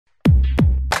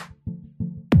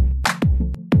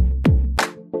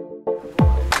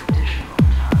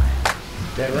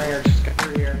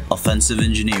Offensive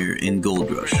engineer in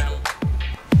Goldrush.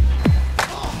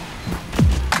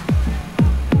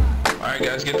 Alright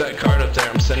guys, get that card up there.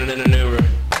 I'm sending in an Uber.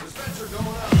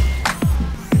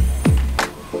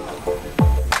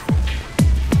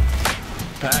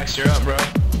 Pax, you're up, bro.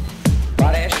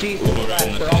 Lot of SGs to the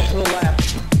left. They're all to the left.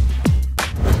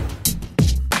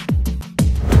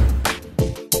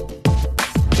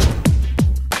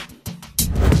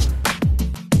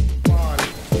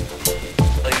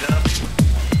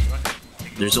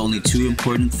 There's only two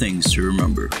important things to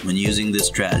remember when using this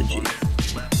strategy.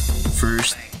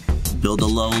 First, build a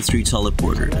level 3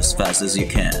 teleporter as fast as you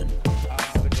can.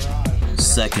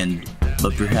 Second,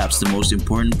 but perhaps the most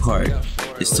important part,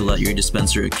 is to let your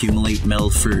dispenser accumulate metal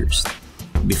first,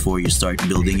 before you start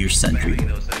building your sentry.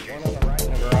 One on the right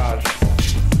in the garage.